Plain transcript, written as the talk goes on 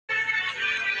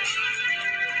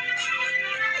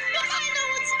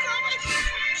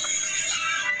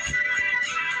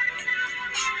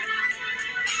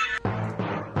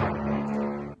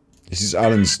This is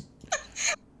Alan's...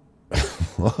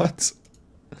 What?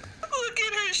 Look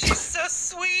at her, she's so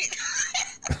sweet.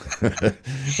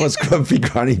 What's Grumpy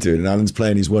Granny doing? And Alan's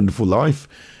playing his wonderful life.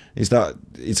 Is that...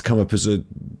 It's come up as a...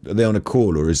 Are they on a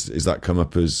call, or is that come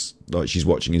up as... Like, she's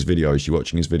watching his video? Is she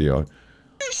watching his video?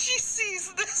 She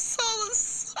sees this all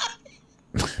aside.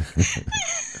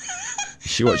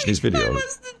 Is she watching his video? I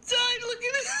must have died. Look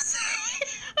at this.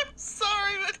 I'm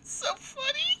sorry, but it's so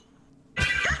funny.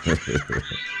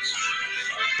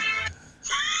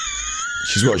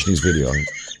 She's watching his video.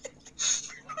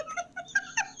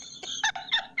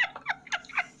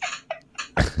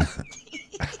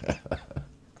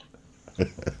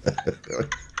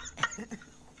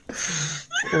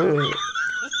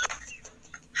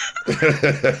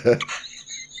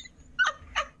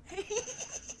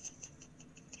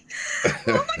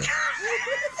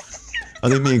 I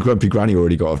think me and Grumpy Granny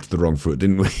already got off to the wrong foot,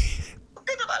 didn't we? Why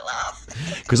did I laugh?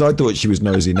 Because I thought she was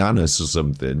Nosy Nanas or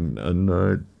something,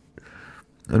 and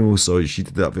also she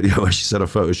did that video where she said I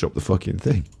photoshopped the fucking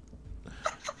thing.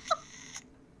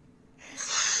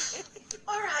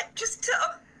 Alright, just,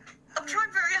 I'm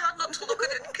trying very hard not to look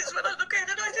at it, because when I look at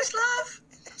it, I just laugh.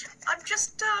 I'm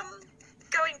just,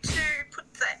 going to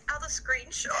put that other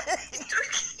screenshot.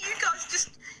 You guys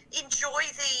just enjoy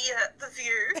the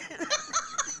view.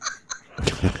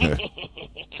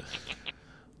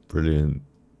 Brilliant.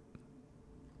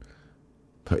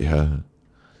 But yeah,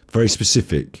 very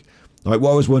specific. Like,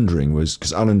 what I was wondering was,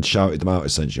 because Alan shouted them out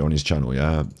essentially on his channel,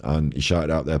 yeah, and he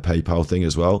shouted out their PayPal thing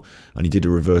as well, and he did a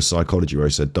reverse psychology where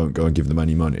he said, don't go and give them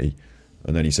any money,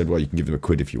 and then he said, well, you can give them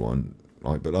 £1 if you want.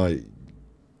 Like, but like,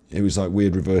 it was like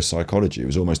weird reverse psychology. It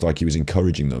was almost like he was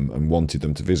encouraging them and wanted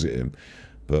them to visit him.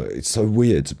 But it's so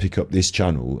weird to pick up this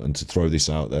channel and to throw this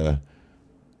out there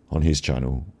on his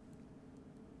channel.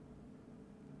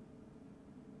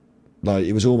 Like,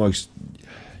 it was almost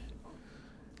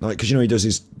like, because, you know, he does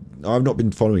his... I've not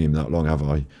been following him that long, have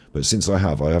I? But since I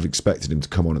have expected him to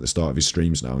come on at the start of his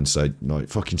streams now and say, like,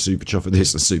 fucking super chuff of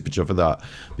this and super chuff of that,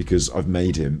 because I've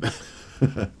made him.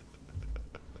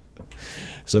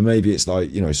 So maybe it's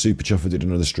like, you know, Super Chuffer did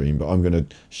another stream, but I'm gonna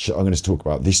talk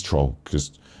about this troll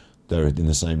because they're in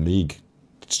the same league.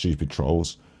 Stupid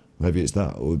trolls. Maybe it's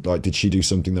that, or like, did she do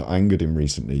something that angered him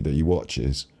recently that he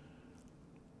watches?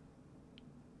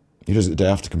 He does it the day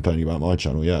after complaining about my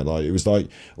channel. Yeah, like, it was like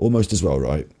almost as well,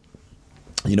 right?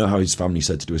 You know how his family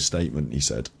said to do a statement. He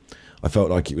said, I felt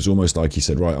like it was almost like he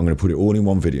said, right, I'm going to put it all in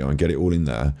one video and get it all in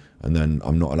there, and then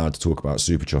I'm not allowed to talk about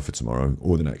Super Chuffer tomorrow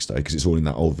or the next day because it's all in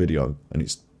that old video,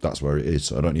 and that's where it is,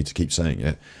 so I don't need to keep saying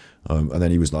it. And then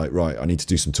he was like, right, I need to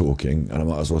do some talking, and I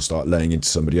might as well start laying into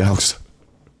somebody else.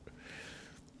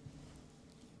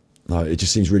 Like, it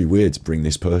just seems really weird to bring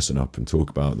this person up and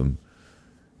talk about them.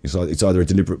 It's like, it's either a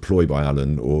deliberate ploy by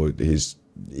Alan, or his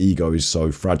ego is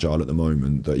so fragile at the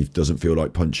moment that he doesn't feel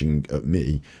like punching at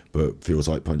me, but feels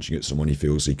like punching at someone he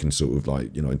feels he can sort of,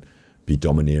 like, you know, be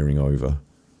domineering over.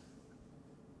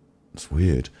 It's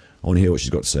weird. I want to hear what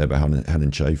she's got to say about Helen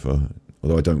Chafer,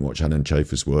 although I don't watch Helen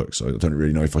Chafer's work, so I don't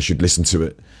really know if I should listen to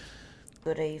it.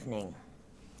 Good evening.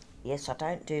 Yes, I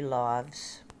don't do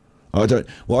lives.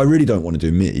 What I really don't want to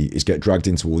do, me, is get dragged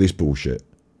into all this bullshit.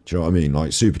 Do you know what I mean?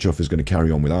 Like, Super Chuffer's going to carry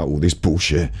on without all this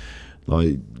bullshit.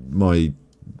 Like, my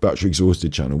Battery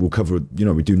Exhausted channel will cover, you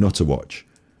know, we do Nutter Watch.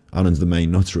 Alan's the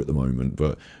main nutter at the moment,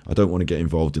 but I don't want to get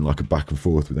involved in like a back and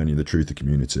forth with any of the truther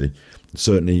community.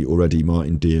 Certainly already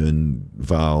Martin Dean,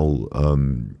 Val,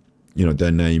 you know,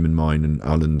 their name and mine and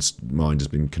Alan's mind has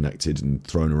been connected and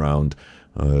thrown around.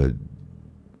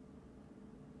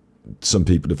 Some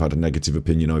people have had a negative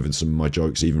opinion over some of my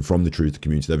jokes, even from the truther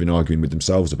community. They've been arguing with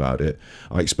themselves about it.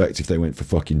 I expect if they went for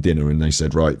fucking dinner and they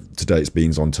said, right, today it's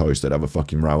beans on toast, they'd have a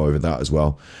fucking row over that as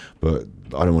well. But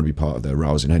I don't want to be part of their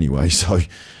rows in any way, so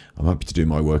I'm happy to do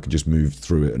my work and just move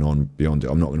through it and on beyond it.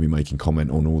 I'm not going to be making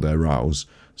comment on all their rows.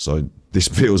 So this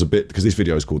feels a bit, because this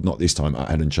video is called Not This Time at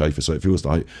Helen Chafer, so it feels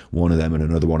like one of them and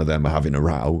another one of them are having a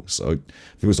row. So it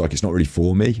feels like it's not really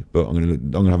for me, but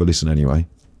I'm gonna have a listen anyway.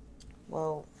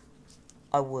 Well,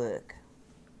 I work.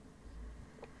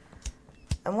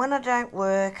 And when I don't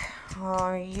work,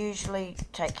 I usually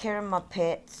take care of my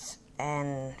pets,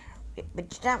 but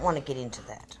you don't want to get into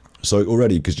that. So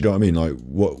already, because you know what I mean, like,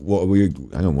 what are we,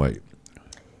 hang on, wait.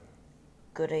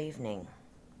 Good evening.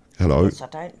 Hello. Yes, I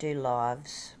don't do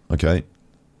lives. Okay.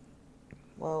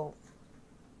 Well,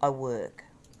 I work.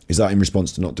 Is that in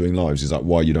response to not doing lives? Is that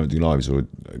why you don't do lives? Or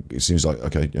it seems like,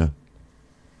 okay, yeah.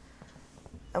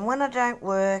 And when I don't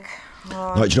work,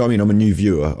 like, do you know what I mean? I'm a new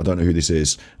viewer. I don't know who this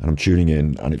is, and I'm tuning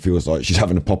in, and it feels like she's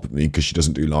having a pop at me because she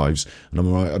doesn't do lives, and I'm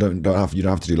alright. You don't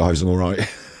have to do lives. I'm alright.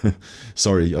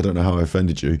 Sorry, I don't know how I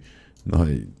offended you.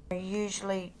 Like, I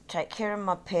usually take care of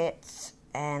my pets,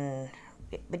 but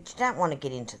you don't want to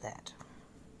get into that.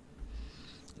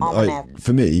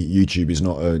 for me, YouTube is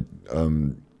not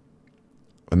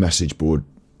a message board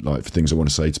like for things I want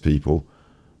to say to people.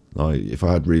 Like, if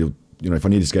I had real, if I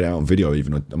needed to get it out on video,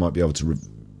 even I might be able to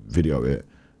video it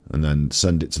and then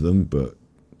send it to them. But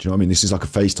do you know what I mean? This is like a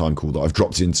FaceTime call that I've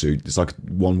dropped into. It's like a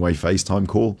one-way FaceTime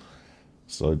call.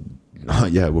 So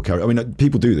yeah, we'll carry. I mean,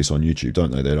 people do this on YouTube,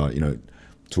 don't they? They like,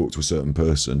 talk to a certain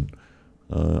person.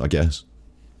 I guess.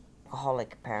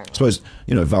 Alcoholic, apparently. I suppose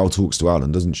Val talks to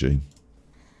Alan, doesn't she?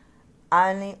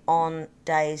 Only on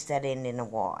days that end in a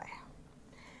Y.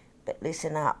 But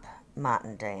listen up,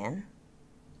 Martin Dean.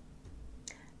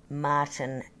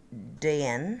 Martin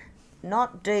Dean,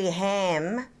 not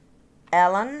D-Ham,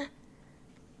 Alan.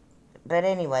 But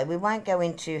anyway, we won't go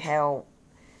into how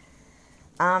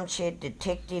Armchair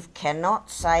Detective cannot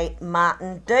say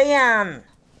Martin Dean.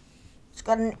 It's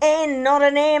got an N, not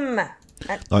an M.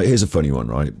 Like, here's a funny one,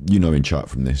 right? In chat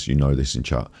from this, this in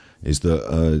chat, is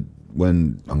that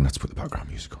when... I'm going to have to put the background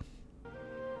music on.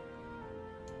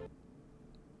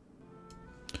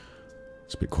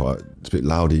 It's a bit quiet. It's a bit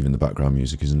loud, even, the background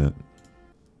music, isn't it?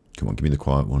 Come on, give me the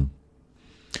quiet one.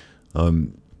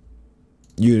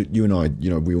 You and I,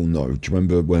 we all know. Do you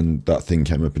remember when that thing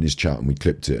came up in his chat and we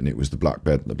clipped it and it was the black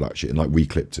bed and the black shit, and like we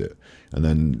clipped it, and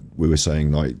then we were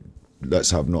saying like,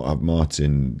 let's not have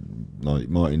Martin, like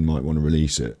Martin might want to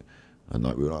release it, and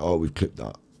like we were like, oh, we've clipped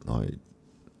that. Like,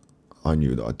 I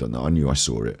knew that I'd done that. I knew I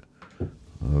saw it.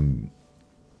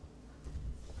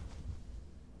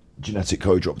 Genetic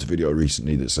Code dropped a video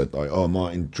recently that said like, oh,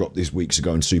 Martin dropped this weeks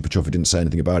ago and Super Chuffer didn't say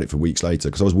anything about it for weeks later,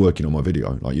 because I was working on my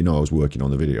video. Like, I was working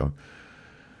on the video.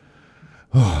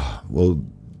 Well,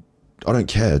 I don't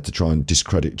care to try and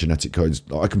discredit Genetic Codes.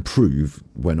 I can prove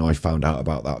when I found out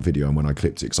about that video and when I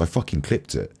clipped it, because I fucking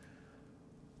clipped it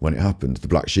when it happened. The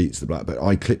black sheets, but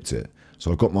I clipped it.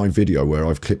 So I've got my video where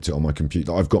I've clipped it on my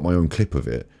computer. I've got my own clip of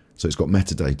it. So it's got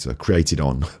metadata created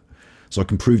on. So I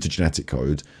can prove to Genetic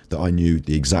Code that I knew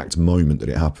the exact moment that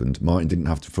it happened. Martin didn't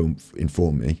have to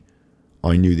inform me.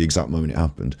 I knew the exact moment it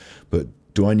happened. But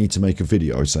do I need to make a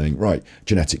video saying, right,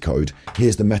 Genetic Code,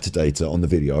 here's the metadata on the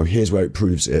video, here's where it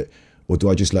proves it? Or do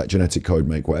I just let Genetic Code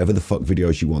make whatever the fuck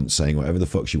video she wants, saying whatever the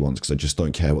fuck she wants, because I just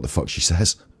don't care what the fuck she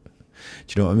says? Do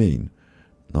you know what I mean?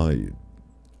 Like,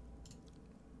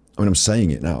 I'm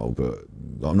saying it now, but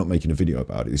I'm not making a video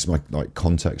about it. This is my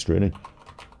context, really.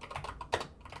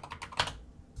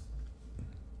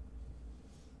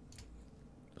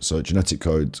 So Genetic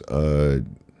Code,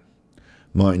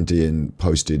 Martin Dean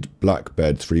posted black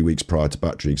bed 3 weeks prior to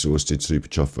battery exhausted Super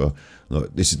Chuffer.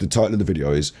 Look, this is the title of the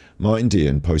video is Martin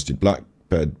Dean posted black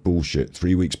bed bullshit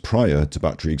 3 weeks prior to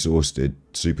battery exhausted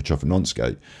Super Chuffer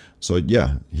Nonscape. So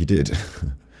yeah, he did.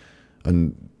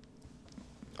 And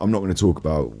I'm not going to talk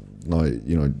about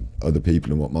other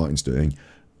people and what Martin's doing.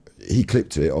 He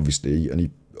clipped it, obviously,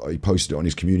 and he posted it on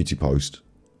his community post.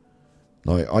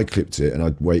 Like, I clipped it and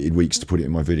I'd waited weeks to put it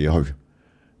in my video.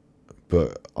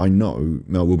 But I know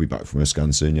Mel will be back from her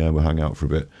scan soon. Yeah, we'll hang out for a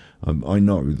bit. I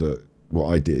know that what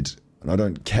I did, and I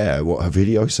don't care what her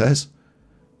video says.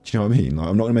 Do you know what I mean? Like,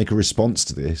 I'm not going to make a response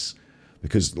to this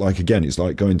because, like, again, it's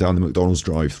like going down the McDonald's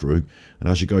drive-through, and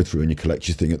as you go through and you collect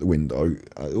your thing at the window,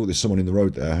 oh, there's someone in the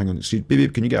road there. Hang on, excuse me,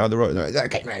 can you get out of the road? And they're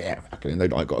like, okay, and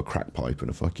they've like got a crack pipe and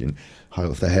a fucking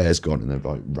their hair's gone, and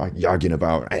they're like yagging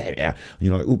about. And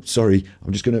you're like, oh, sorry,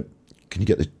 I'm just gonna. Can you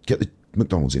get the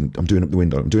McDonald's in? I'm doing up the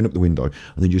window. And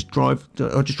then you just drive.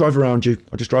 I'll just drive around you.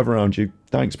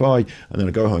 Thanks, bye. And then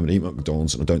I go home and eat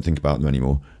McDonald's, and I don't think about them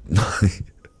anymore.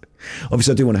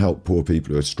 Obviously, I do want to help poor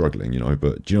people who are struggling,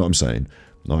 but do you know what I'm saying?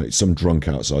 Like, some drunk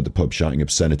outside the pub shouting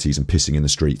obscenities and pissing in the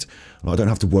street. I don't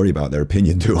have to worry about their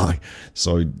opinion, do I?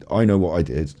 So I know what I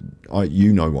did.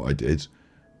 You know what I did.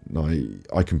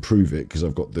 I can prove it because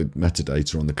I've got the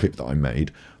metadata on the clip that I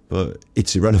made, but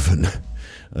it's irrelevant.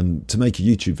 And to make a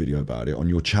YouTube video about it on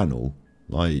your channel,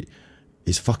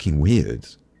 is fucking weird,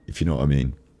 if you know what I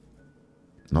mean.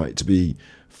 Like, to be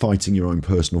fighting your own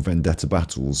personal vendetta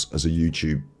battles as a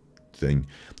YouTube thing.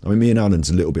 I mean, me and Alan's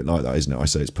a little bit like that, isn't it? I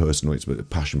say it's personal, it's a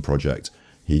passion project.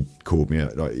 He called me,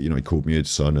 he called me his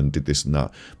son and did this and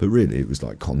that. But really, it was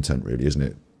like content, really, isn't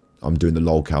it? I'm doing the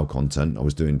lolcow content. I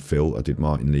was doing Phil. I did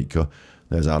Martin Leaker.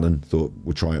 There's Alan. Thought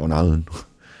we'll try it on Alan,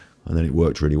 and then it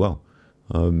worked really well.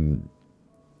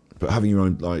 But having your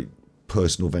own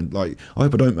personal I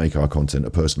hope I don't make our content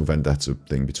a personal vendetta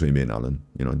thing between me and Alan.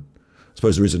 I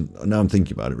suppose there isn't. Now I'm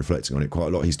thinking about it, reflecting on it quite a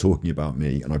lot. He's talking about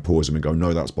me, and I pause him and go,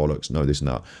 "No, that's bollocks. No, this and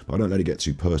that." But I don't let it get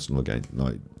too personal again.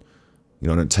 I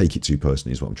don't take it too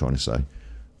personally. Is what I'm trying to say.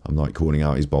 I'm like calling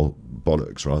out his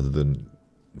bollocks rather than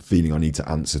feeling I need to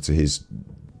answer to his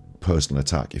personal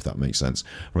attack, if that makes sense.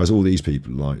 Whereas all these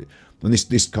people, like, and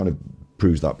this kind of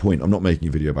proves that point. I'm not making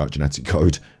a video about genetic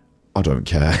code. I don't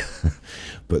care.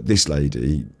 But this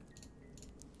lady,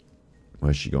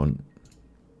 where's she gone?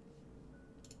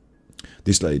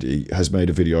 This lady has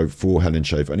made a video for Helen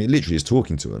Schaefer, and it literally is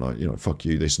talking to her like, you know, fuck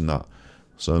you, this and that.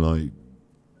 So like,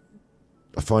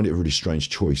 I find it a really strange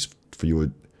choice for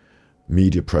your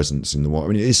media presence in the world. I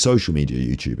mean, it is social media.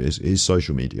 YouTube is. It is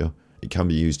social media. It can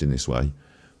be used in this way,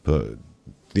 but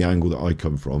the angle that I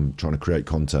come from, trying to create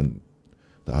content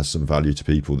that has some value to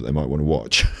people that they might want to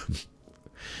watch,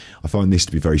 I find this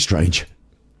to be very strange.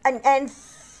 And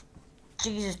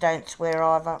Jesus, don't swear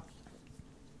either.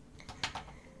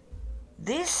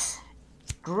 This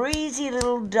greasy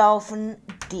little dolphin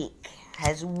dick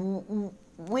has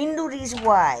windled his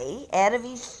way out of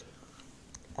his,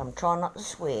 I'm trying not to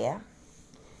swear,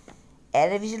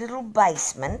 out of his little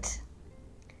basement,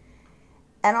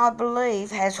 and I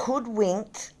believe has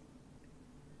hoodwinked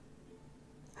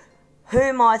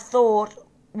whom I thought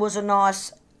was a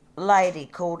nice lady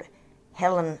called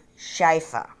Helen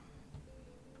Schaefer.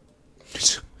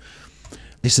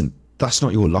 Listen, that's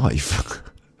not your life.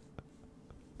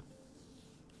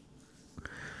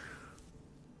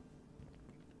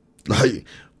 Like,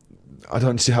 I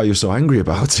don't see how you're so angry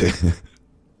about it.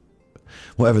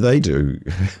 Whatever they do.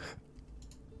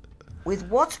 With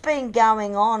what's been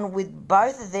going on with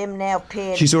both of them now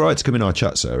paired... She's alright to come in our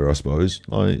chat, Sarah, I suppose.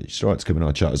 Like, she's alright to come in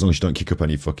our chat, as long as she don't kick up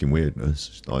any fucking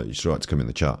weirdness. Like, she's alright to come in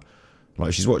the chat. Like,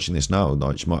 if she's watching this now,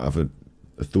 like, she might have a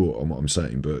thought on what I'm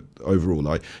saying, but overall,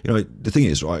 like, you know, the thing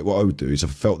is, right, what I would do is,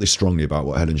 if I felt this strongly about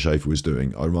what Helen Schaefer was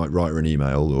doing, I might write her an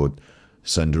email or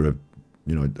send her a,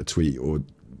 you know, a tweet. Or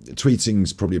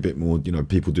tweeting's probably a bit more, you know,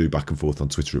 people do back and forth on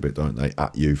Twitter a bit, don't they?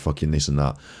 At you, fucking this and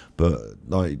that. But,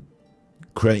 like,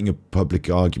 creating a public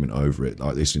argument over it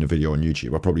like this in a video on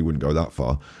YouTube, I probably wouldn't go that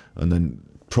far. And then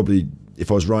probably,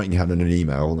 if I was writing Helen an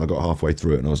email and I got halfway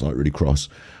through it and I was like really cross,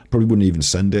 probably wouldn't even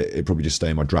send it. It'd probably just stay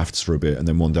in my drafts for a bit, and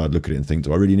then one day I'd look at it and think,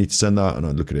 do I really need to send that? And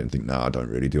I'd look at it and think, nah, I don't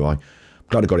really, do I? I'm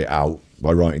glad I got it out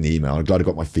by writing the email. I'm glad I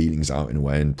got my feelings out in a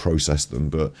way and processed them,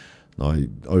 but like,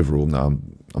 overall, no,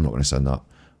 I'm not going to send that.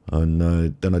 And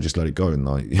then I just let it go. And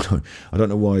like, you know, I don't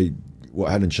know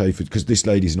what Helen Schaefer, because this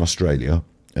lady's in Australia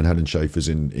and Helen Schaefer's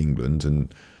in England,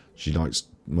 and she likes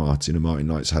Martin and Martin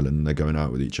likes Helen, and they're going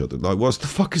out with each other. Like, what the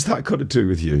fuck has that got to do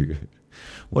with you?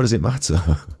 What does it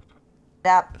matter?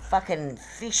 Up fucking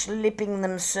fish lipping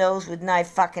themselves with no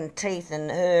fucking teeth, and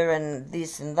her and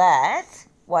this and that.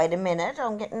 Wait a minute,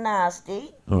 I'm getting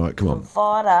nasty. All right, come on. I'm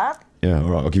fired up. Yeah,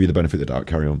 all right, I'll give you the benefit of the doubt.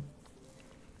 Carry on.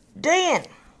 Dean,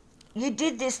 you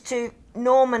did this to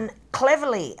Norman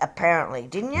Cleverly, apparently,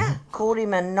 didn't you? Called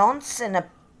him a nonce and a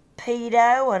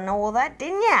pedo and all that,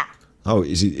 didn't you? Oh,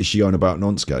 is she on about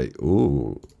Nonsgate?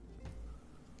 Ooh.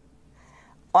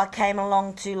 I came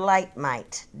along too late,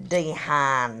 mate.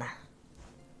 Dehan.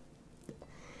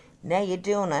 Now you're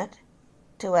doing it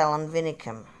to Alan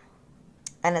Vinicum.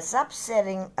 And it's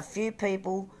upsetting a few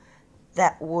people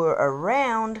that were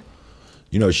around.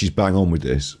 You know, she's bang on with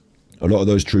this. A lot of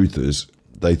those truthers,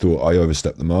 they thought I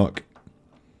overstepped the mark.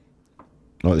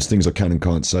 Like, there's things I can and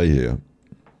can't say here.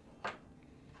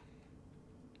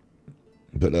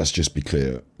 But let's just be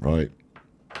clear, right?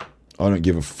 I don't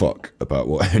give a fuck about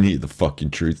what any of the fucking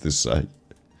truthers say.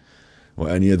 Or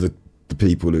any of the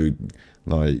people who,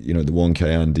 like, you know, the 1K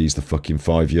Andes, the fucking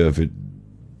 5-year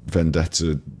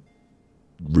vendetta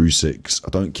Rusiks. I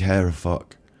don't care a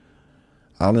fuck.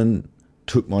 Alan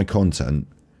took my content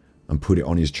and put it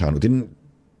on his channel.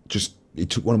 He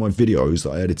took one of my videos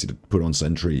that I edited, put on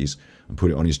Sentries, and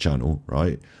put it on his channel,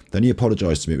 right? Then he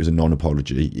apologised to me. It was a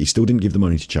non-apology. He still didn't give the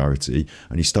money to charity,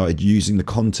 and he started using the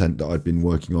content that I'd been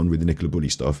working on with the Nicola Bully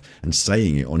stuff and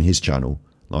saying it on his channel,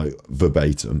 like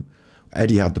verbatim.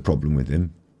 Eddie had the problem with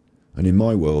him, and in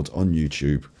my world, on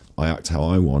YouTube, I act how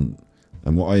I want,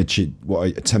 and what I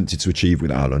attempted to achieve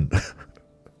with Alan.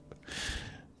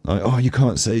 Like, oh, you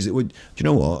can't say, is it? Well, do you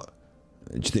know what?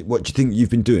 What do you think you've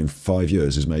been doing for 5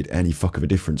 years has made any fuck of a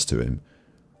difference to him?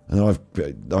 And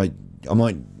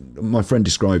my friend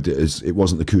described it as, it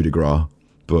wasn't the coup de grace,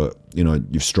 but, you know,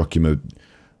 you've struck him a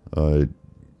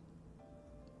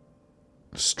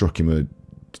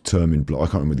determined blow. I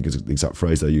can't remember the exact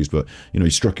phrase they used, but, you know,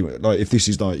 he struck him, like, if this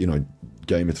is like, you know,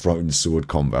 Game of Thrones sword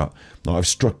combat, like,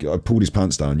 I pulled his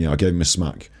pants down, yeah, I gave him a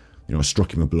smack, you know, I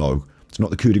struck him a blow. It's not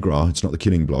the coup de grace, it's not the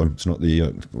killing blow, it's not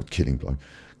the killing blow,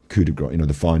 coup de grace, you know,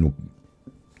 the final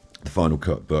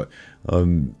cut, but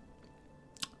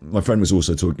my friend was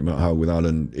also talking about how with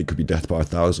Alan it could be death by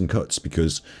 1,000 cuts,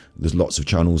 because there's lots of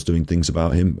channels doing things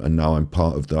about him, and now I'm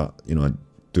part of that, you know,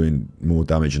 doing more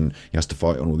damage, and he has to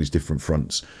fight on all these different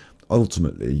fronts.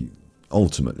 Ultimately,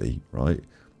 right,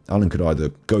 Alan could either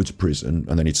go to prison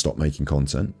and then he'd stop making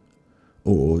content,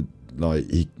 or like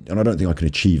and I don't think I can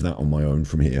achieve that on my own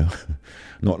from here.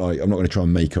 Not like I'm not going to try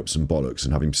and make up some bollocks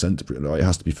and have him sent to prison. Like, it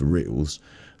has to be for reals.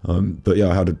 But yeah,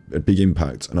 I had a big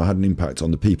impact, and I had an impact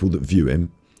on the people that view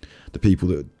him, the people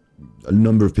that, a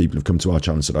number of people have come to our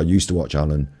channel and said, I used to watch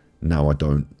Alan, now I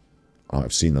don't.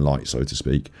 I've seen the light, so to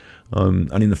speak.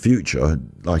 And in the future,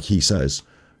 like he says,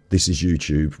 this is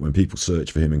YouTube. When people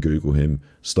search for him and Google him,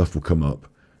 stuff will come up,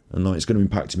 and like, it's going to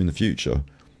impact him in the future.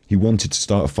 He wanted to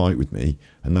start a fight with me,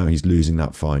 and now he's losing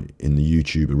that fight in the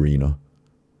YouTube arena.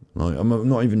 Like, I'm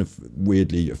not even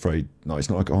weirdly afraid. No, it's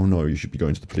not like, oh no, you should be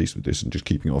going to the police with this and just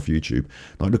keeping it off YouTube.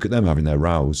 Like, look at them having their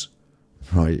rows,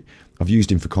 right? I've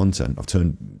used him for content. I've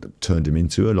turned him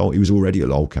into a lol. He was already a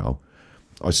lolcow.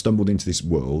 I stumbled into this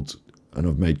world and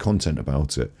I've made content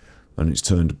about it, and it's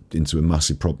turned into a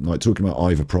massive problem. Like, talking about I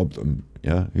have a problem,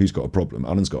 yeah? Who's got a problem?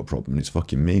 Alan's got a problem, and it's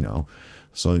fucking me now.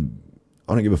 So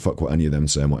I don't give a fuck what any of them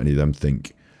say and what any of them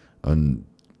think. And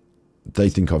they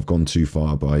think I've gone too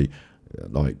far by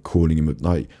like calling him,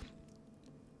 like,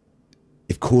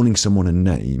 if calling someone a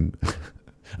name,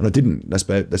 and I didn't, let's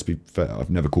be fair, I've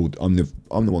never called, I'm the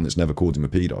one that's never called him a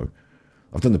pedo.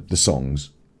 I've done the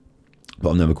songs,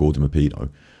 but I've never called him a pedo.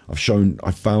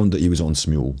 I found that he was on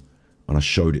Smule, and I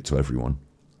showed it to everyone,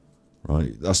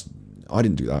 right? I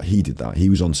didn't do that, he did that. He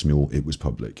was on Smule, it was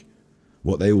public.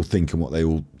 What they all think and what they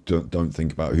all don't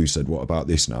think about who said what about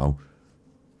this now,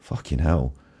 fucking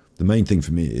hell. The main thing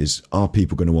for me is, are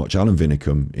people going to watch Alan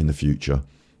Vinicum in the future?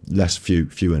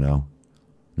 Fewer now,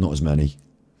 not as many.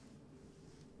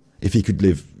 If he could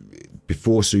live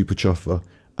before Super Chuffer,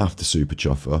 after Super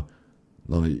Chuffer,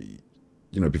 like,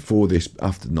 you know, before this,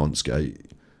 after Nonskate,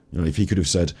 you know, if he could have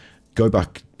said, go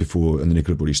back before and the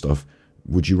Nicola Buddy stuff,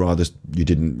 would you rather you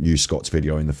didn't use Scott's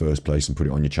video in the first place and put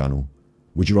it on your channel?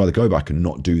 Would you rather go back and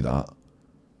not do that,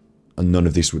 and none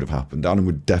of this would have happened? Alan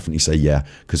would definitely say yeah,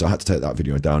 because I had to take that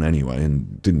video down anyway,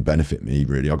 and it didn't benefit me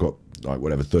really. I got like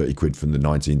whatever 30 quid from the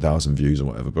 19,000 views or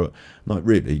whatever, but like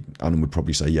really, Alan would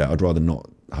probably say yeah, I'd rather not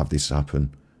have this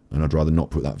happen, and I'd rather not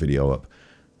put that video up.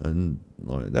 And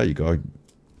like, there you go.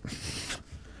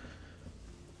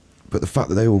 But the fact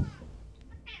that they all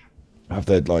have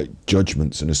their like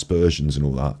judgments and aspersions and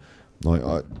all that,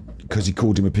 like, because he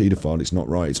called him a paedophile, it's not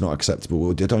right, it's not acceptable.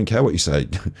 Well, I don't care what you say.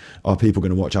 Are people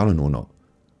going to watch Alan or not?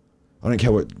 I don't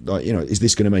care what, like, you know, is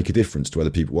this going to make a difference to whether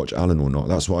people watch Alan or not?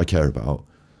 That's what I care about.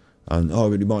 And,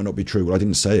 oh, it might not be true. Well, I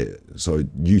didn't say it. So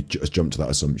you just jumped to that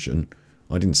assumption.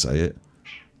 I didn't say it.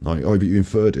 Like, oh, but you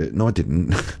inferred it. No, I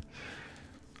didn't.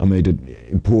 I made an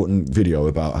important video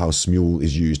about how Smule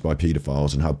is used by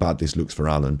paedophiles and how bad this looks for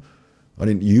Alan. I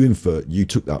didn't, you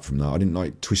took that from that. I didn't,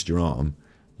 like, twist your arm,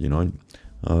 you know.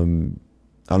 Alan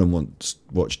once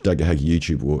watched Degahegi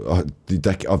YouTube War. I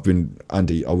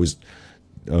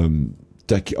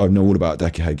know all about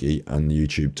Degahegi and the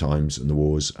YouTube times and the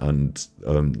wars, and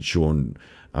Sean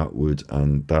Atwood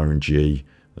and Darren G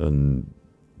and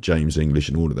James English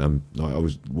and all of them. Like, I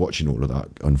was watching all of that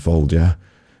unfold, yeah.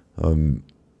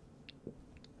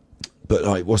 But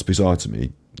like, what's bizarre to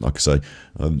me, like I say,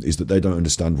 is that they don't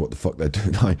understand what the fuck they're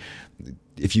doing. Like,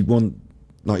 if you want,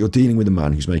 like, you're dealing with a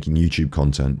man who's making YouTube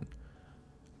content,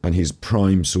 and his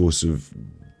prime source of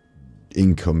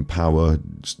income, power,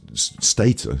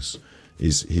 status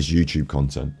is his YouTube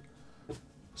content.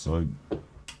 So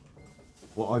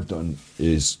what I've done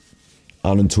is,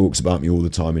 Alan talks about me all the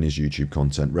time in his YouTube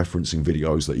content, referencing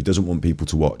videos that he doesn't want people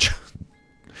to watch.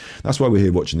 That's why we're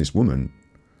here watching this woman.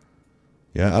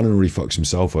 Yeah, Alan already fucks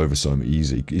himself over so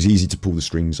easy. It's easy to pull the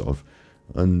strings of.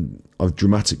 And I've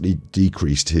dramatically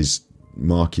decreased his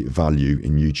market value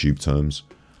in YouTube terms.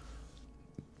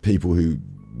 People who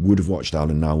would have watched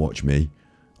Alan now watch me.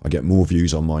 I get more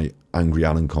views on my Angry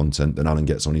Alan content than Alan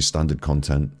gets on his standard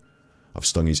content. I've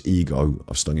stung his ego,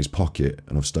 I've stung his pocket,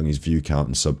 and I've stung his view count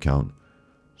and sub count.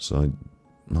 So,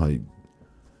 like,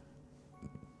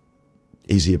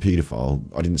 is he a paedophile?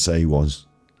 I didn't say he was.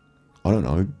 I don't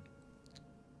know.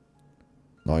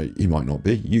 Like, he might not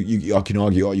be. I can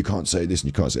argue, oh, you can't say this and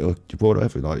you can't say, oh,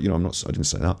 whatever. Like, you know, I didn't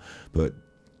say that. But,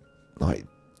 like,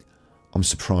 I'm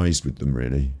surprised with them,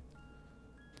 really.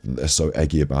 They're so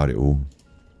eggy about it all.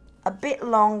 A bit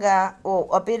longer or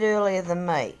a bit earlier than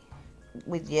me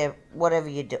with your whatever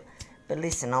you do. But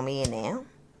listen, I'm here now.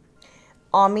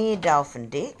 I'm here, Dolphin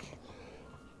Dick.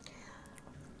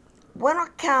 when I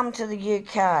come to the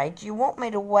UK, do you want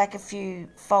me to whack a few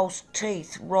false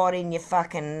teeth right in your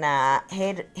fucking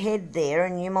head there,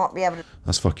 and you might be able to...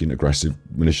 That's fucking aggressive,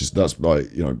 malicious. That's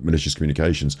like, you know, malicious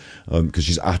communications. Because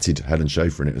she's atted Helen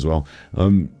Schaefer in it as well.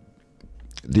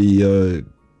 The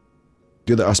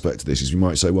other aspect of this is you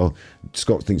might say, well,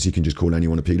 Scott thinks he can just call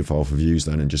anyone a paedophile for views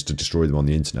then and just to destroy them on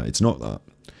the internet. It's not that.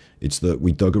 It's that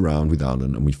we dug around with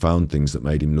Alan and we found things that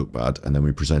made him look bad and then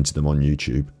we presented them on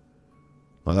YouTube.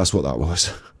 Like, that's what that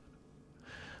was.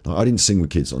 Like, I didn't sing with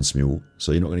kids on Smule,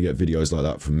 so you're not going to get videos like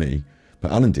that from me.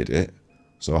 But Alan did it,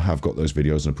 so I have got those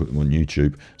videos and I put them on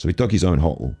YouTube. So he dug his own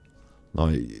hole.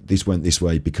 Like, this went this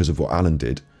way because of what Alan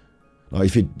did.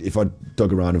 Like, if I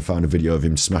dug around and found a video of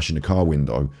him smashing a car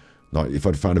window, like if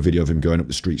I'd found a video of him going up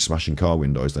the street smashing car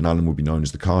windows, then Alan would be known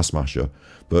as the car smasher.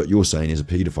 But you're saying he's a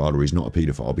paedophile or he's not a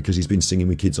paedophile because he's been singing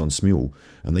with kids on Smule,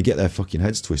 and they get their fucking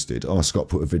heads twisted. Oh, Scott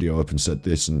put a video up and said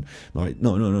this, and like,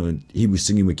 no, he was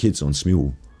singing with kids on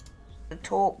Smule.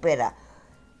 Talk better.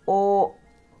 Or,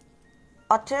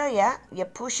 I tell ya, you're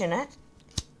pushing it.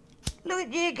 Look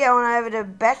at you going over to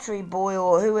Battery Boy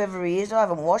or whoever he is. I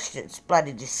haven't watched it. It's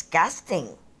bloody disgusting.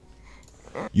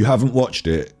 You haven't watched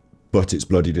it, but it's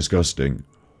bloody disgusting.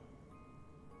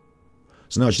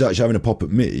 So now she's actually having a pop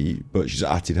at me, but she's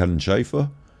atted Helen Schaefer.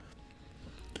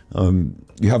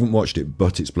 You haven't watched it,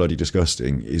 but it's bloody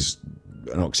disgusting is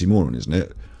an oxymoron, isn't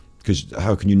it? Because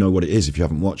how can you know what it is if you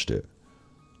haven't watched it?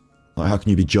 Like, how can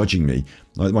you be judging me?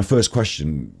 Like, my first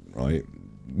question, right,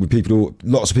 with people,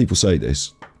 lots of people say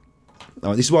this.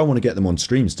 This is why I want to get them on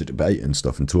streams to debate and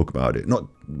stuff and talk about it. Not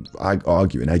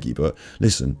arguing eggy, but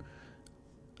listen,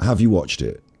 have you watched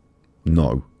it?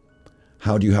 No.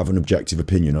 How do you have an objective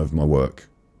opinion over my work?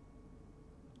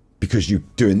 Because you're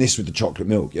doing this with the chocolate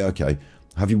milk. Yeah, okay.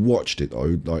 Have you watched it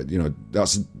though? Like, you know,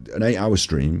 that's an 8-hour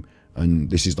stream and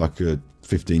this is like a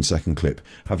 15-second clip.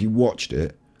 Have you watched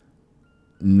it?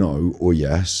 No or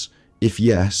yes. If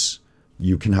yes,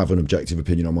 you can have an objective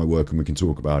opinion on my work and we can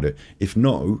talk about it. If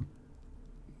no,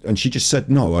 and she just said,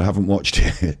 no, I haven't watched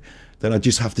it, then I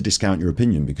just have to discount your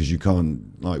opinion because you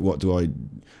can't, like, what do I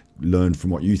learn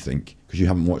from what you think? Because you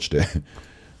haven't watched it.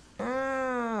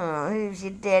 Oh, who's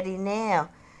your daddy now?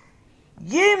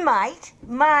 You, mate,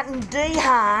 Martin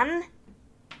Dehaan,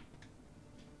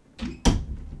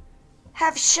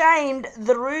 have shamed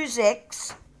the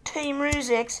Rusex, Team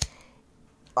Rusex.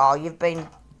 Oh, you've been...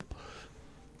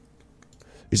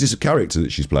 Is this a character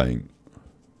that she's playing?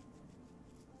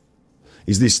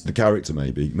 Is this the character,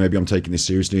 maybe? Maybe I'm taking this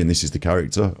seriously and this is the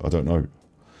character? I don't know.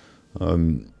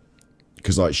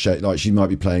 Because like she might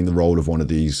be playing the role of one of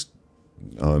these,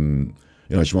 you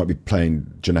know, she might be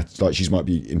playing genetic, like she might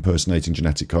be impersonating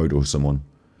Genetic Code or someone. Do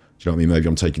you know what I mean? Maybe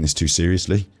I'm taking this too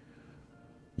seriously.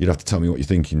 You'd have to tell me what you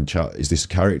think in chat. Is this a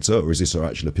character or is this her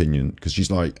actual opinion? Because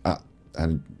she's like,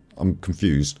 and I'm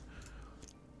confused.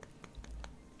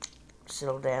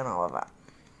 Settle down, Oliver.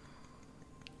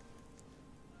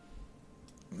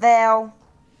 Val,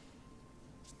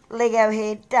 Lego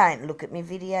head, don't look at me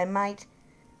video, mate.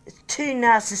 It's too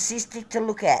narcissistic to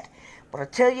look at. But I'll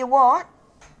tell you what,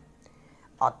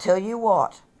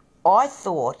 I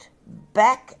thought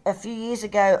back a few years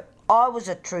ago I was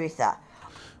a truther.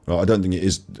 Well, I don't think it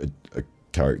is a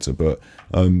character, but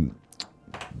the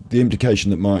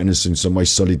implication that Martin has in some way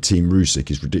sullied Team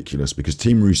Rusick is ridiculous because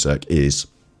Team Rusick is,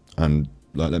 and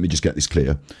like, let me just get this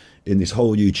clear, in this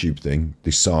whole YouTube thing,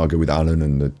 this saga with Alan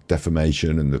and the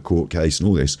defamation and the court case and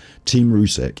all this, Team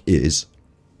Rusick is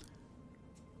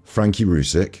Frankie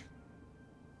Rusick,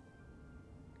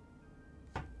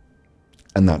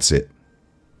 and that's it.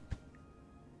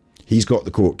 He's got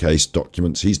the court case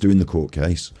documents, he's doing the court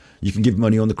case. You can give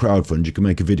money on the crowdfund, you can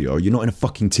make a video. You're not in a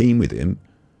fucking team with him.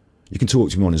 You can talk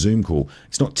to him on a Zoom call.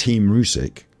 It's not Team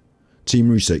Rusick. Team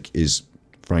Rusick is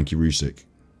Frankie Rusick.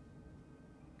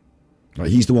 Like,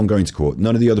 he's the one going to court.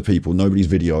 None of the other people, nobody's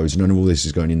videos, none of all this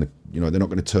is going in the, you know, they're not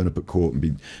going to turn up at court and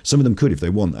be, some of them could if they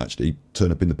want actually,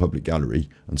 turn up in the public gallery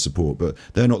and support, but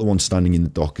they're not the ones standing in the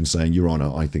dock and saying, Your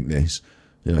Honour, I think this.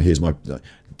 You know, here's my...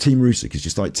 Team Rusick is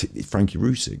just like Frankie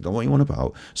Rusick. What are you on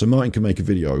about? So Martin can make a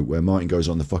video where Martin goes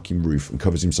on the fucking roof and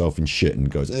covers himself in shit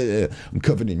and goes, I'm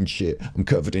covered in shit, I'm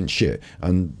covered in shit.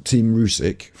 And Team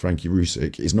Rusick, Frankie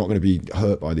Rusick, is not going to be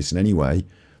hurt by this in any way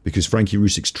because Frankie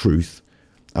Rusick's truth,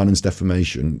 Alan's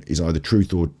defamation, is either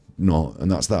truth or not,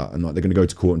 and that's that. And like, they're going to go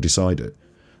to court and decide it.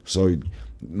 So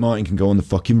Martin can go on the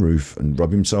fucking roof and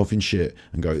rub himself in shit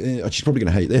and go, she's probably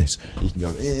going to hate this. He can go,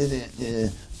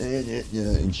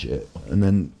 in shit. And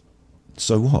then,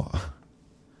 so what?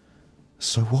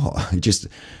 So what? It just,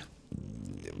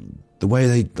 the way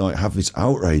they like have this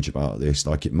outrage about this,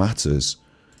 like it matters.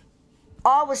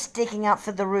 I was sticking up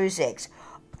for the Rusex.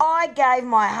 I gave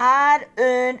my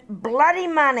hard-earned bloody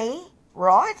money,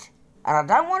 right? And I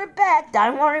don't want it back.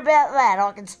 Don't worry about that.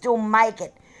 I can still make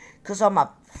it because I'm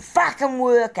a fucking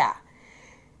worker.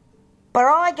 But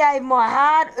I gave my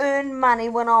hard-earned money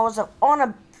when I was on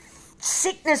a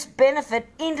sickness benefit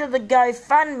into the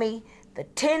GoFundMe, the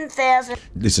 10,000...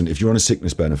 Listen, if you're on a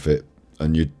sickness benefit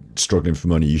and you're struggling for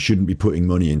money, you shouldn't be putting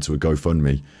money into a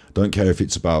GoFundMe. Don't care if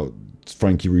it's about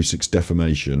Frankie Rusek's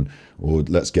defamation or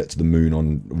let's get to the moon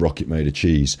on a rocket made of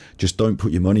cheese. Just don't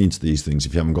put your money into these things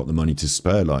if you haven't got the money to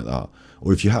spare like that.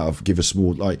 Or if you have, give a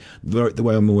small, like, the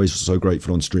way I'm always so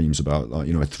grateful on streams about, like,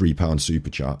 you know, a £3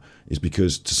 super chat is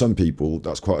because to some people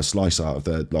that's quite a slice out of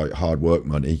their, like, hard work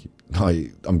money.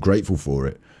 Like, I'm grateful for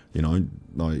it, you know,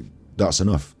 like, that's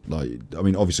enough. Like, I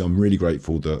mean, obviously I'm really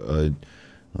grateful that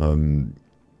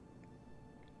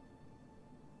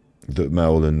that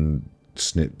Mel and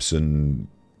Snips and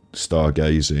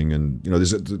Stargazing and, you know,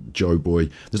 there's a Joe Boy,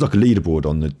 there's like a leaderboard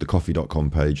on the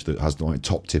coffee.com page that has like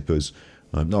top tippers.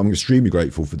 No, I'm extremely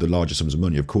grateful for the larger sums of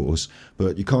money, of course,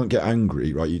 but you can't get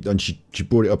angry, right? And she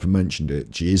brought it up and mentioned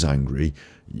it. She is angry.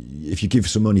 If you give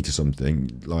some money to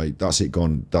something, like, that's it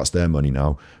gone, that's their money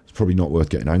now. It's probably not worth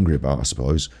getting angry about, I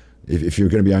suppose. If you're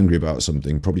going to be angry about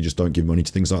something, probably just don't give money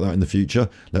to things like that in the future.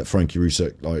 Let Frankie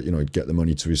Rusek, like, you know, get the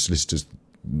money to his solicitors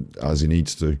as he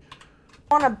needs to.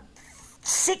 On a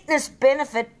sickness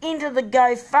benefit into the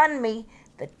GoFundMe,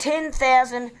 the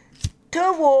 10,000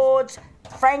 towards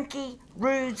Frankie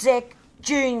Rusek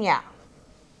Jr.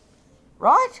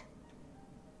 Right?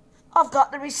 I've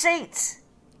got the receipts.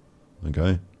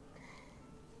 Okay.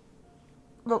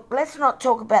 Look, let's not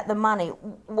talk about the money.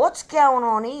 What's going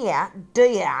on here,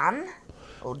 Diane?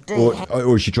 Or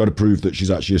is she trying to prove that she's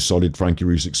actually a solid Frankie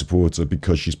Rusek supporter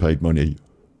because she's paid money?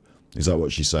 Is that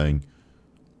what she's saying?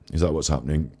 Is that what's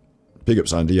happening? Big up,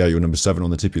 Sandy. Yeah, you're number 7 on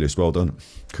the tippy list. Well done.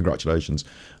 Congratulations.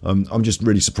 I'm just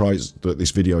really surprised that this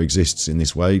video exists in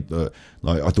this way. That,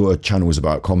 like, I thought her channel was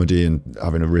about comedy and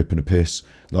having a rip and a piss.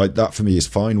 Like, that for me is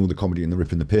fine, all the comedy and the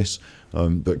rip and the piss.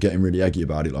 But getting really eggy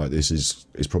about it like this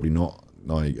is probably not,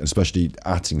 like, especially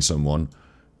atting someone.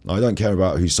 Like, I don't care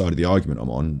about whose side of the argument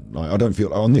I'm on. Like, I don't feel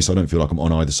like I'm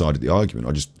on either side of the argument.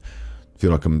 I just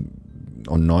feel like I'm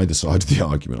on neither side of the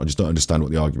argument. I just don't understand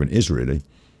what the argument is, really.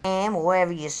 Or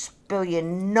wherever you spell your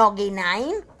noggy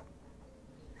name,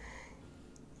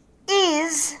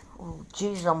 is... Oh,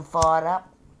 jeez, I'm fired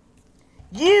up.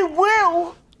 You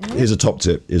will... Here's a top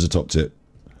tip. Here's a top tip.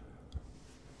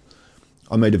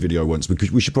 I made a video once,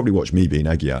 because we should probably watch me being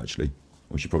eggy, actually.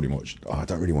 We should probably watch... Oh, I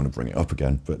don't really want to bring it up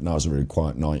again, but now's a really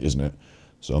quiet night, isn't it?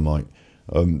 So I might...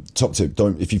 top tip,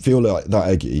 if you feel like that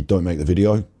eggy, don't make the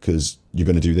video, because you're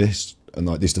going to do this, and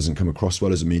like this doesn't come across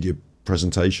well as a media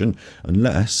presentation,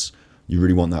 unless you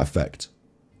really want that effect.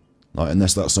 Like,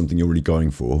 unless that's something you're really going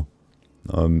for.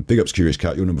 Big ups, Curious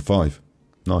Cat, you're number 5.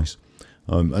 Nice.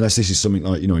 Unless this is something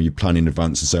like, you know, you plan in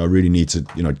advance and say, I really need to,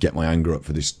 you know, get my anger up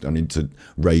for this. I need to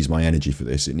raise my energy for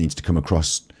this. It needs to come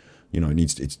across, you know,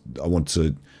 I want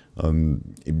to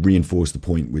reinforce the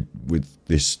point with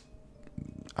this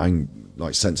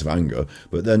like sense of anger,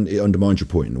 but then it undermines your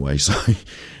point in a way. So,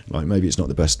 like, maybe it's not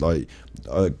the best. Like,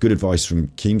 good advice from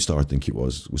Keemstar, I think it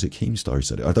was. Was it Keemstar who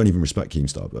said it? I don't even respect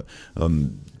Keemstar, but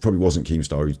probably wasn't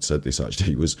Keemstar who said this.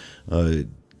 Actually, it was. I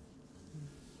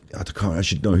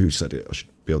should know who said it. I should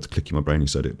be able to click in my brain who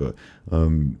said it. But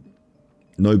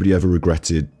nobody ever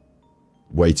regretted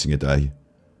waiting a day,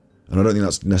 and I don't think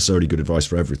that's necessarily good advice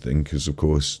for everything. Because of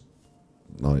course,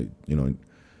 like, you know.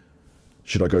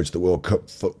 Should I go to the World Cup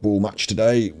football match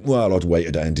today? Well, I'd wait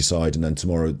a day and decide, and then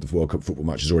tomorrow the World Cup football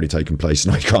match has already taken place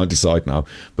and I can't decide now.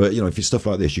 But, you know, if it's stuff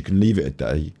like this, you can leave it a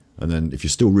day, and then if you're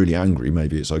still really angry,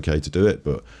 maybe it's okay to do it,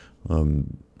 but...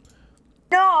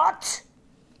 Not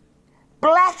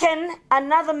blacken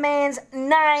another man's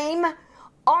name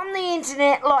on the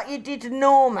internet like you did to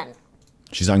Norman.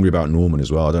 She's angry about Norman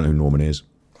as well. I don't know who Norman is.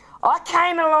 I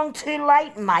came along too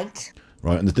late, mate.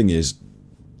 Right, and the thing is,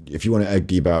 if you want to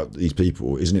eggy about these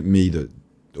people, isn't it me that,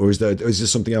 or is there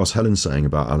something else Helen's saying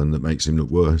about Alan that makes him look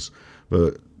worse?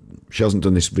 But she hasn't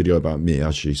done this video about me,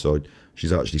 has she? So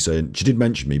she's actually saying, she did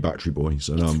mention me, Battery Boy,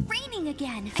 so now I'm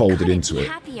folded into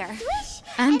it.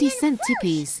 Andy sent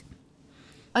tippies.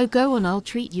 Oh, go on, I'll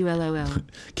treat you, LOL.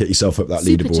 Get yourself up that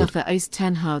Super leaderboard. Juffer owes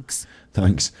 10 hugs.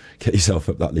 Thanks. Get yourself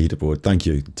up that leaderboard. Thank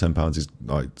you. £10 is,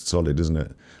 like, solid, isn't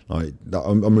it? Like,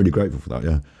 I'm really grateful for that,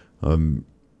 yeah.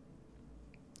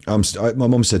 My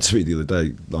mum said to me the other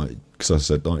day, like, because I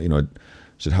said, like, you know,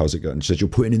 she said, how's it going? She said, you're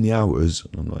putting in the hours.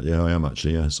 And I'm like, yeah, I am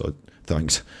actually, yeah, so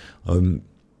thanks. I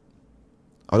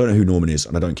I don't know who Norman is,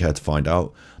 and I don't care to find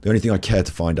out. The only thing I care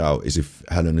to find out is if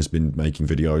Helen has been making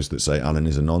videos that say Alan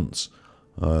is a nonce.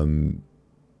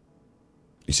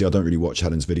 You see, I don't really watch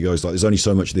Helen's videos. Like, there's only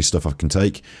so much of this stuff I can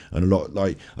take, and a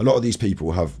lot of these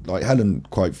people have, like, Helen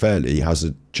quite fairly has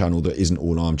a channel that isn't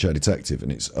all Armchair Detective,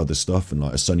 and it's other stuff, and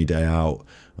like A Sunny Day Out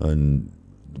and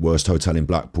Worst Hotel in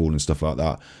Blackpool and stuff like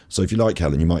that. So if you like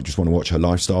Helen, you might just want to watch her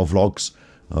lifestyle vlogs.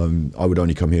 I would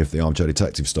only come here for the Armchair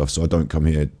Detective stuff, so I don't come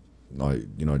here, like,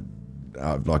 you know,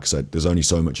 like I said, there's only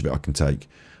so much of it I can take.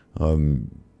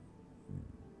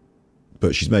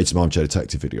 But she's made some Armchair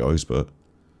Detective videos, but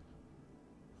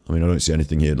I mean, I don't see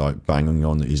anything here like banging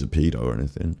on that he's a pedo or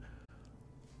anything.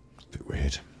 It's a bit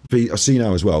weird. I see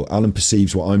now as well, Alan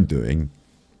perceives what I'm doing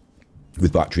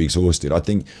with Battery Exhausted. I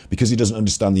think because he doesn't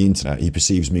understand the internet, he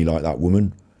perceives me like that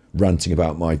woman ranting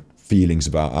about my feelings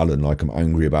about Alan, like I'm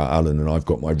angry about Alan and I've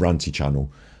got my ranty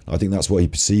channel. I think that's what he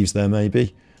perceives there,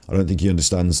 maybe. I don't think he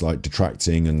understands like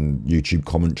detracting and YouTube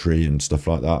commentary and stuff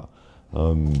like that.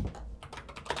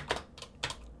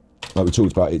 Like we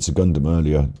talked about It's a Gundam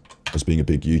earlier as being a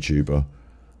big YouTuber,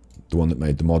 the one that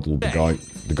made the model,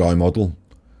 the guy model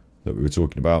that we were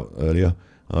talking about earlier.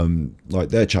 Like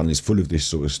their channel is full of this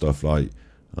sort of stuff, like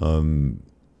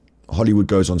Hollywood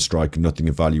goes on strike and nothing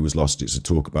of value was lost. It's a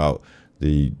talk about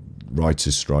the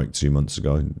writers' strike 2 months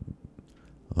ago.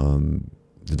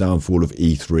 The downfall of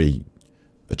E3,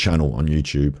 a channel on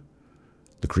YouTube.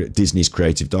 Disney's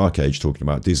Creative Dark Age, talking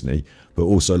about Disney, but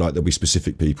also like there'll be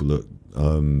specific people that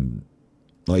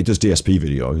like he does DSP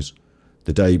videos.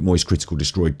 The day Moist Critical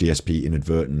destroyed DSP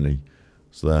inadvertently.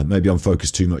 So there, maybe I'm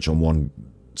focused too much on one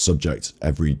subject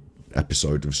every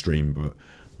episode of stream, but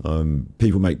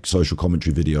people make social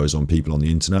commentary videos on people on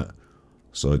the internet.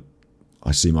 So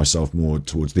I see myself more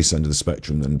towards this end of the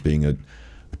spectrum than being a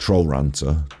troll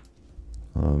ranter.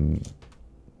 But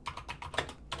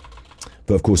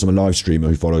of course I'm a live streamer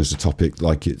who follows the topic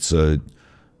like it's a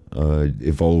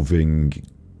evolving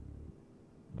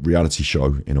reality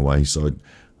show in a way. So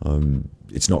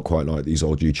it's not quite like these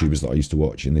old YouTubers that I used to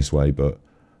watch in this way, but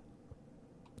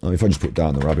if I just put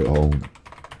Down the Rabbit Hole,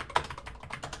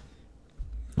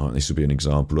 like, this would be an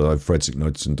example. Although Frederick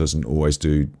Knudsen doesn't always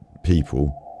do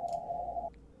people,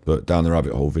 but Down the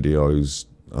Rabbit Hole videos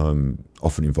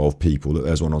often involve people.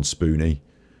 There's one on Spoonie.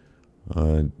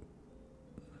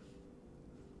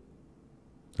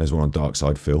 There's one on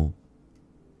Darkside Phil.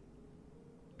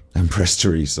 Empress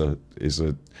Teresa is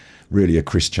really a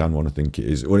Chris Chan one, I think it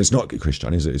is. Well, it's not Chris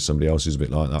Chan, is it? It's somebody else who's a bit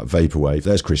like that. Vaporwave.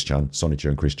 There's Chris Chan, Sonic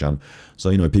and Chris Chan. So,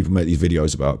 you know, people make these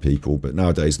videos about people, but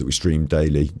nowadays that we stream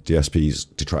daily, DSP's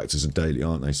detractors are daily,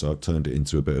 aren't they? So I've turned it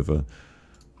into a bit of a...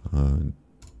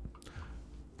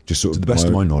 just sort of, to the best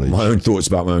of my knowledge, my own thoughts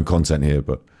about my own content here,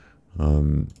 but...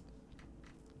 you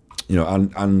know,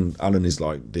 and Alan is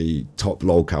like the top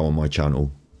lolcow on my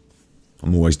channel.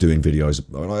 I'm always doing videos.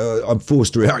 I'm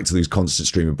forced to react to these constant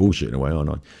stream of bullshit in a way, aren't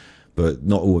I? But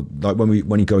not all. Like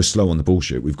when he goes slow on the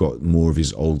bullshit, we've got more of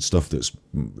his old stuff that's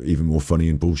even more funny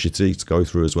and bullshitty to go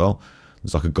through as well.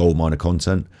 There's like a gold mine of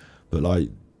content. But like,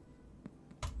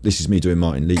 this is me doing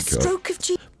Martin Leaker.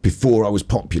 Before I was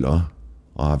popular,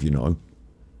 I have, you know.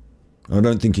 I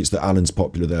don't think it's that Alan's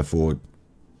popular, therefore,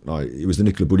 like, it was the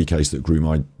Nicola Bulley case that grew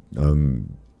my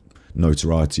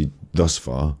notoriety thus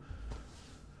far.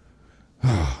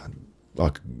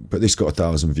 Like, but this got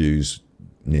 1,000 views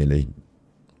nearly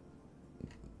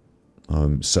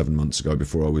 7 months ago,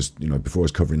 before I was, you know, before I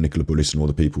was covering Nicola Bullis and all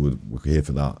the people who were here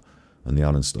for that and the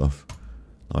Alan stuff.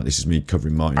 Like, this is me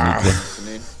covering Martin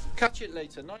Leaker. Catch it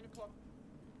later, 9 o'clock.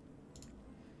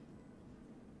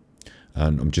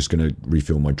 And I'm just going to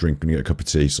refill my drink and get a cup of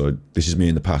tea. So this is me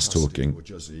in the past talking.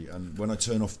 And when I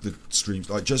turn off the streams,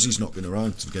 like, Juzzy's not been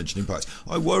around to Genshin Impact.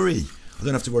 I worry. I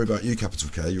don't have to worry about you, Capital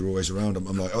K. You're always around. I'm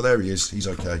like, oh, there he is. He's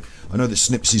okay. I know that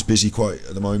Snipsy's busy quite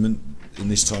at the moment in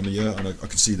this time of year, and I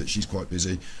can see that she's quite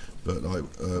busy. But like,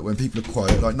 when people are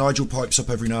quiet, like Nigel pipes up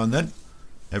every now and then.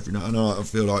 Every now and then I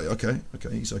feel like, okay,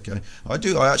 he's okay. I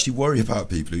actually worry about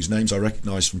people whose names I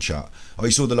recognise from chat. Oh,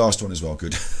 you saw the last one as well.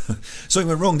 Good. Something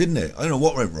went wrong, didn't it? I don't know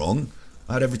what went wrong.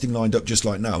 I had everything lined up just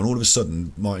like now, and all of a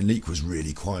sudden, Martin Leak was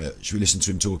really quiet. Should we listen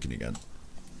to him talking again?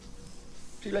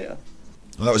 See you later.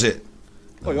 Oh, that was it.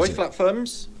 Oi, flat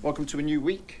firms. Welcome to a new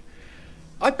week.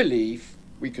 I believe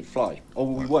we could fly, or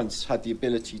we once had the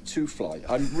ability to fly.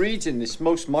 I'm reading this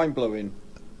most mind-blowing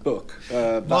book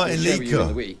that will show you in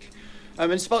the week.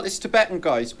 And it's about this Tibetan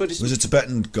guy. Buddhist. Was a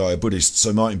Tibetan guy, a Buddhist.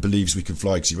 So Martin believes we can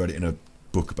fly because he read it in a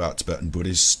book about Tibetan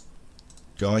Buddhist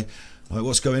guy. Like,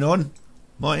 what's going on,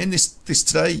 Martin? This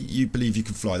today, you believe you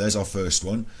can fly. There's our first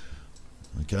one.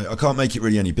 Okay, I can't make it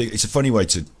really any bigger. It's a funny way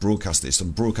to broadcast this.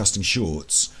 I'm broadcasting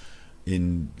shorts,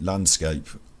 in landscape.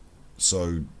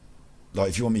 So, like,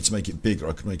 if you want me to make it bigger,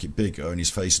 I could make it bigger, and his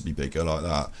face would be bigger like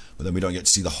that. But then we don't get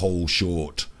to see the whole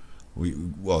short.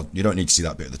 Well, you don't need to see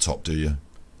that bit at the top, do you?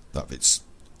 That bit's,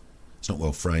 it's not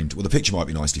well framed. Well, the picture might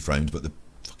be nicely framed, but the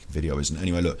fucking video isn't.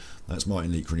 Anyway, look, that's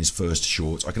Martin Leaker in his first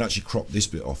short. I can actually crop this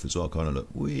bit off as well. Kind of look,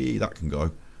 wee, that can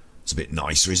go. It's a bit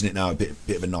nicer, isn't it now? A bit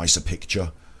of a nicer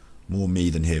picture. More me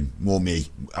than him. More me.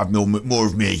 Have more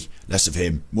of me, less of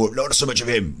him. Not so much of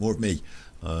him, more of me.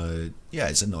 Yeah,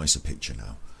 it's a nicer picture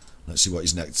now. Let's see what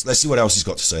he's next. Let's see what else he's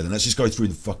got to say. Then let's just go through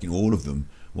the fucking all of them.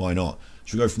 Why not?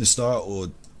 Should we go from the start or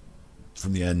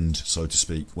from the end, so to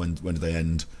speak? When do they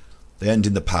end? They end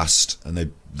in the past,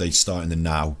 and they start in the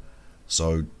now.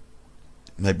 So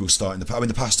maybe we'll start in the past. I mean,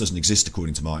 the past doesn't exist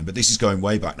according to mine, but this is going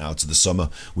way back now to the summer.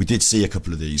 We did see a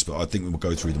couple of these, but I think we will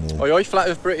go through them all. Oi, oi, flat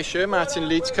of Britisher, Martin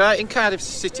Leaker in Cardiff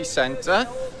city centre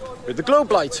with the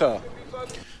globe lighter.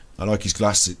 I like his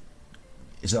glasses.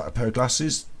 Is that a pair of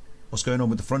glasses? What's going on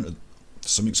with the front of...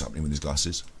 Something's happening with his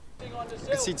glasses. You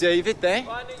can see David there.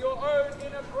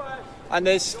 And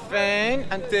there's Sven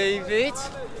and David,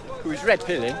 who is red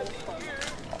pilling.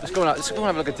 Let's go and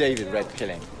have a look at David red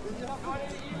pilling.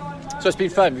 So it's been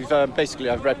fun.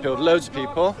 I've red pilled loads of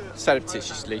people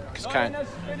surreptitiously because can't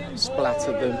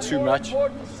splatter them too much. No,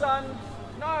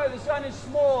 the sun is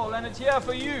small and it's here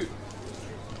for you.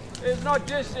 It's not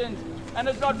distant and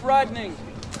it's not frightening.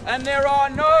 And there are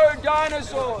no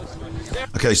dinosaurs.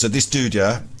 Okay, so this dude,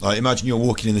 yeah, like, imagine you're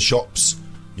walking in the shops,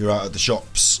 you're out at the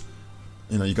shops,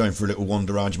 you know, you're going for a little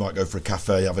wander around, you might go for a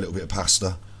cafe, have a little bit of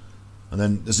pasta, and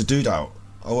then there's a dude out.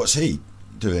 Oh, what's he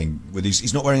doing with his...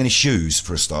 He's not wearing any shoes,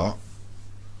 for a start.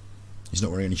 He's not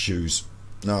wearing any shoes.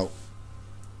 Now,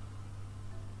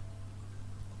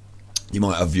 you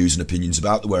might have views and opinions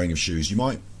about the wearing of shoes. You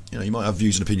might have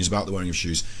views and opinions about the wearing of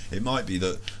shoes. It might be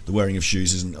that the wearing of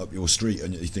shoes isn't up your street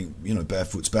and you think, you know,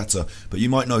 barefoot's better. But you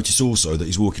might notice also that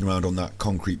he's walking around on that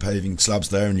concrete paving slabs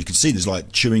there, and you can see there's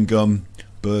like chewing gum,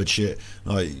 bird shit,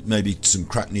 like maybe some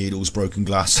cracked needles, broken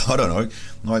glass, I don't know.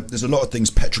 Like, there's a lot of things,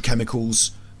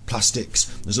 petrochemicals, plastics,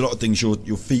 there's a lot of things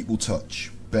your feet will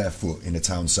touch barefoot in a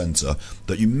town centre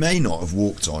that you may not have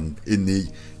walked on in the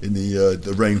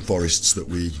rainforests that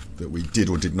we did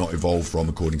or did not evolve from,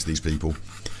 according to these people.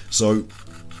 So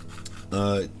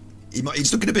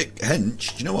he's looking a bit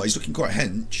hench. Do you know what? He's looking quite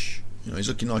hench. You know, he's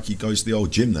looking like he goes to the old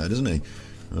gym there, doesn't he?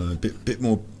 A bit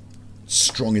more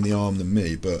strong in the arm than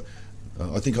me, but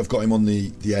I think I've got him on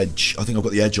the edge. I think I've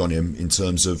got the edge on him in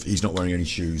terms of he's not wearing any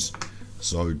shoes.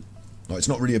 So like, it's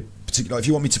not really a particular... If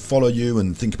you want me to follow you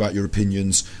and think about your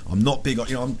opinions, I'm not big on...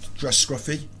 You know, I'm dressed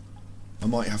scruffy. I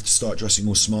might have to start dressing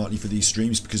more smartly for these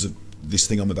streams because of this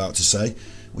thing I'm about to say,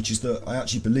 which is that I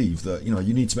actually believe that, you know,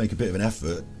 you need to make a bit of an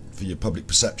effort for your public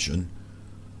perception.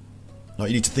 Like,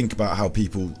 you need to think about how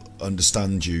people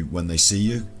understand you when they see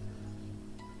you.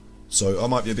 So I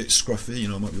might be a bit scruffy, you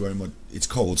know, I might be wearing my... It's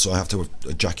cold, so I have to have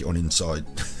a jacket on inside.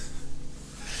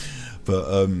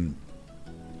 But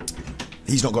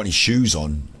he's not got any shoes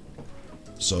on.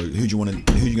 So who are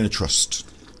you going to trust?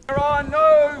 There are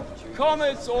no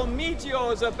comets or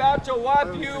meteors about to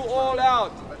wipe you all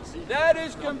out. That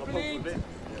is complete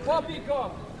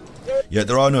poppycock. Yeah,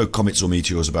 there are no comets or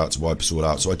meteors about to wipe us all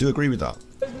out, so I do agree with that.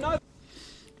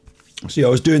 See, I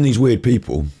was doing these weird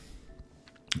people,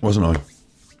 wasn't I?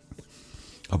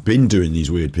 I've been doing these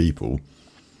weird people.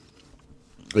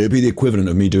 It'd be the equivalent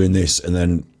of me doing this and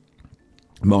then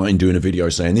Martin doing a video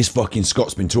saying, this fucking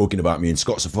Scott's been talking about me and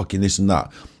Scott's a fucking this and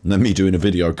that. And then me doing a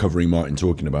video covering Martin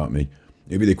talking about me.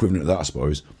 It'd be the equivalent of that, I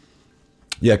suppose.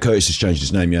 Yeah, Curtis has changed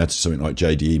his name, yeah, to something like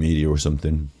JDE Media or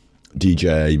something.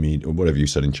 DJA Media, or whatever you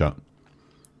said in chat.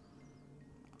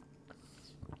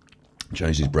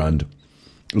 Changed his brand.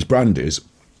 His brand is...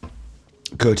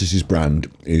 Curtis's brand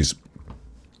is...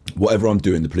 Whatever I'm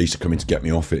doing, the police are coming to get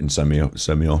me off it and send me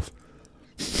off.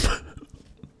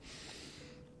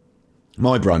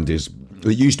 My brand is...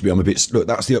 It used to be, I'm a bit... Look,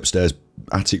 that's the upstairs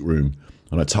attic room.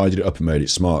 And I tidied it up and made it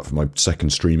smart for my second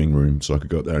streaming room so I could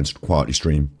go up there and quietly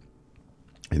stream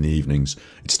in the evenings.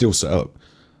 It's still set up.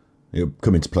 It'll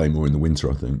come into play more in the winter,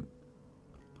 I think.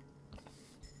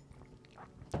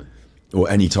 Or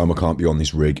any time I can't be on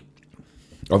this rig.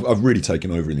 I've really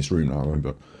taken over in this room now,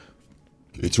 but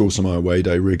it's also my away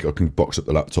day rig. I can box up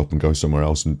the laptop and go somewhere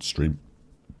else and stream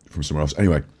from somewhere else.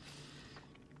 Anyway,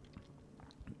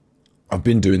 I've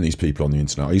been doing these people on the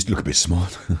internet. I used to look a bit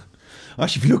smart.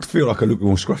 Actually, feel like I look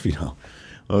more scruffy now.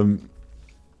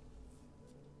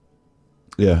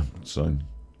 Yeah, so...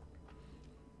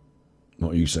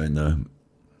 What are you saying there?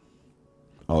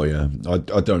 Oh yeah, I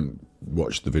don't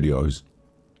watch the videos.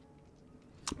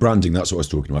 Branding, that's what I was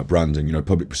talking about. Branding, you know,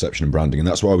 public perception and branding. And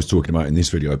that's what I was talking about in this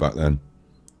video back then.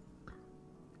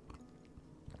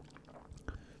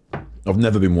 I've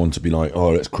never been one to be like,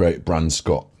 oh, let's create brand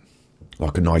Scott.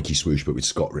 Like a Nike swoosh, but with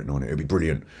Scott written on it. It'd be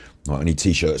brilliant. Like, I need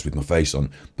t-shirts with my face on.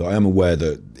 But I am aware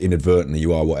that inadvertently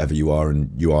you are whatever you are,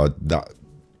 and you are that,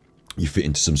 you fit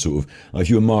into some sort of, like if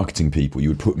you were marketing people, you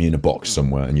would put me in a box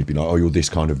somewhere and you'd be like, oh, you're this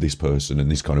kind of this person and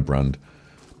this kind of brand.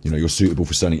 You know, you're suitable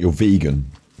for selling, you're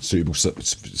vegan, suitable,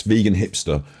 it's vegan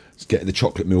hipster. Let's get the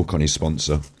chocolate milk on his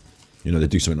sponsor. You know, they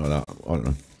do something like that. I don't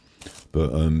know.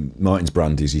 But Martin's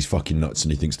brand is he's fucking nuts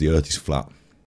and he thinks the earth is flat.